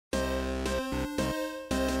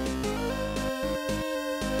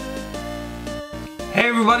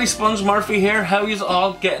everybody, Sponge Murphy here. How you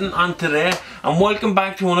all getting on today? And welcome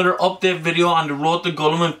back to another update video on the Road to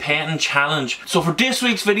Guilliman painting challenge. So for this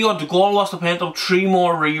week's video, the goal was to paint up 3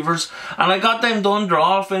 more Reivers, and I got them done. They're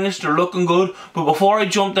all finished, they're looking good. But before I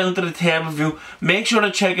jump down to the table view, make sure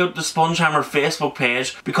to check out the Sponge Hammer Facebook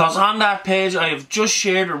page, because on that page I have just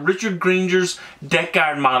shared Richard Granger's deck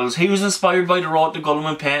guard models. He was inspired by the Road to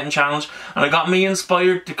Guilliman painting challenge, and it got me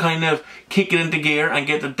inspired to kind of kick it into gear and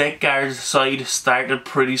get the deck guard side started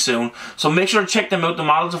pretty soon. So make sure to check them out. The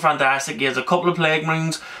models are fantastic. He has a couple of Plague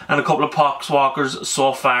Marines and a couple of Poxwalkers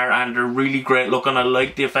so far, and they're really great looking. I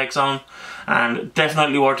like the effects on them, and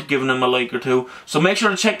definitely worth giving them a like or two. So make sure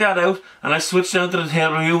to check that out, and let's switch down to the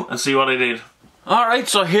table view and see what I did. Alright,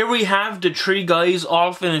 so here we have the 3 guys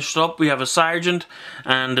all finished up. We have a sergeant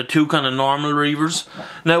and the 2 kind of normal Reivers.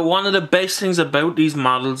 Now, one of the best things about these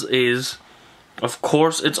models is, of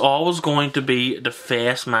course, it's always going to be the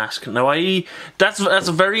face mask. Now, that's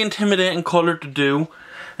a very intimidating colour to do.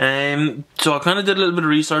 So I kind of did a little bit of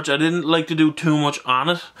research. I didn't like to do too much on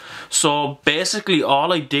it. So basically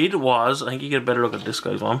all I did was, I think you get a better look at this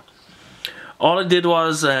guy's one. All I did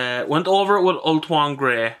was went over it with Ultron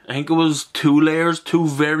Grey. I think it was 2 layers, 2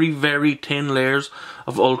 very, very thin layers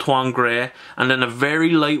of Ultron Grey, and then a very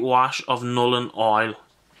light wash of Nuln Oil.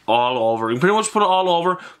 All over. You can pretty much put it all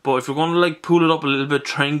over, but if you're going to like pull it up a little bit,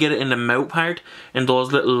 try and get it in the mouth part, in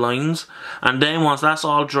those little lines. And then once that's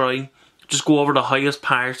all dry, just go over the highest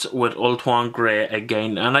parts with Ultron Grey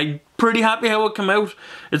again. And I'm pretty happy how it came out.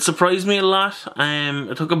 It surprised me a lot.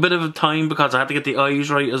 It took a bit of a time because I had to get the eyes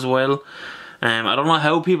right as well. I don't know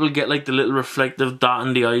how people get like the little reflective dot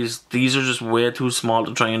in the eyes. These are just way too small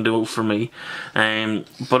to try and do it for me.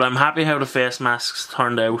 But I'm happy how the face masks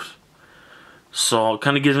turned out. So it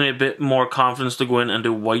kind of gives me a bit more confidence to go in and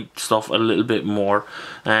do white stuff a little bit more.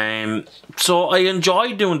 So I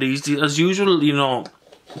enjoy doing these. As usual, you know,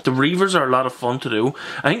 the Reivers are a lot of fun to do.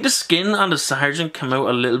 I think the skin on the sergeant came out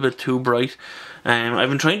a little bit too bright. I've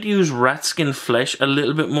been trying to use rat skin flesh a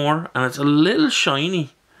little bit more, and it's a little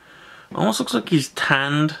shiny. Almost looks like he's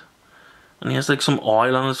tanned, and he has like some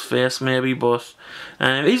oil on his face maybe, but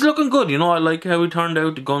he's looking good. You know, I like how he turned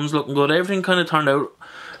out. The gun's looking good. Everything kind of turned out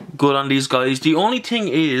good on these guys. The only thing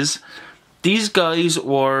is, these guys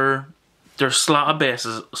they're slotted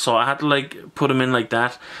bases, so I had to like put them in like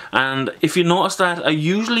that. And if you notice that, I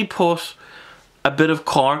usually put a bit of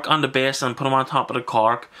cork on the base and put them on top of the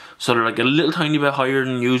cork, so they're like a little tiny bit higher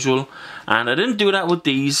than usual. And I didn't do that with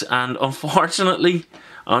these, and unfortunately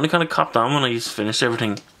I only kind of copped on when I finished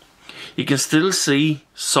everything. You can still see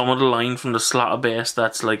some of the line from the slotted base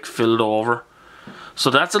that's like filled over. So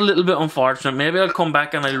that's a little bit unfortunate. Maybe I'll come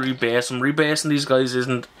back and I'll rebase them. Rebasing these guys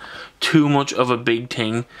isn't too much of a big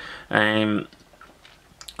thing.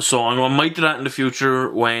 So I might do that in the future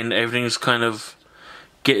when everything's kind of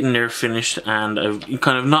getting there finished and I'm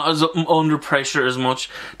kind of not as under pressure as much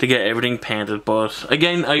to get everything painted. But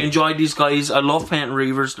again, I enjoyed these guys. I love painting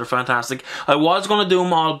Reivers. They're fantastic. I was going to do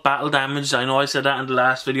them all battle damaged. I know I said that in the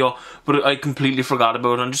last video, but I completely forgot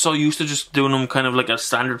about it. I'm just so used to just doing them kind of like a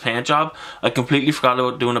standard paint job. I completely forgot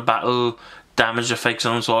about doing a battle damage effects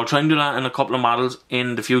on them, so I'll try and do that in a couple of models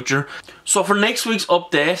in the future. So for next week's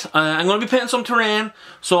update, I'm going to be painting some terrain.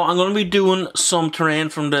 So I'm going to be doing some terrain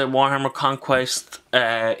from the Warhammer Conquest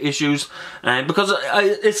issues, because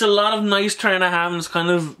it's a lot of nice terrain I have, and it's kind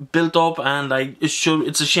of built up, and it's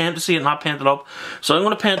a shame to see it not painted up. So I'm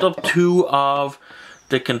going to paint up 2 of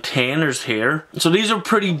the containers here. So these are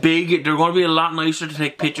pretty big. They're going to be a lot nicer to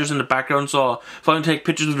take pictures in the background. So if I can take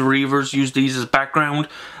pictures of the Reivers, use these as background,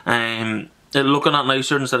 it'll look a lot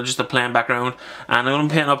nicer instead of just a plain background. And I'm going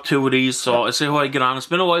to paint up 2 of these, so I'll see how I get on. It's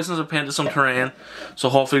been a while since I painted some terrain, so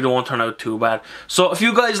hopefully they won't turn out too bad. So if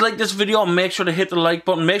you guys like this video, make sure to hit the like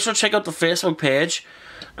button. Make sure to check out the Facebook page,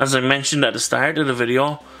 as I mentioned at the start of the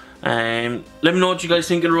video. Let me know what you guys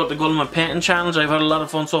think of the Road to Guilliman painting challenge. I've had a lot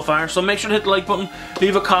of fun so far, so make sure to hit the like button,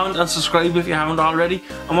 leave a comment and subscribe if you haven't already.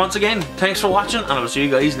 And once again, thanks for watching, and I will see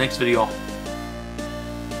you guys next video.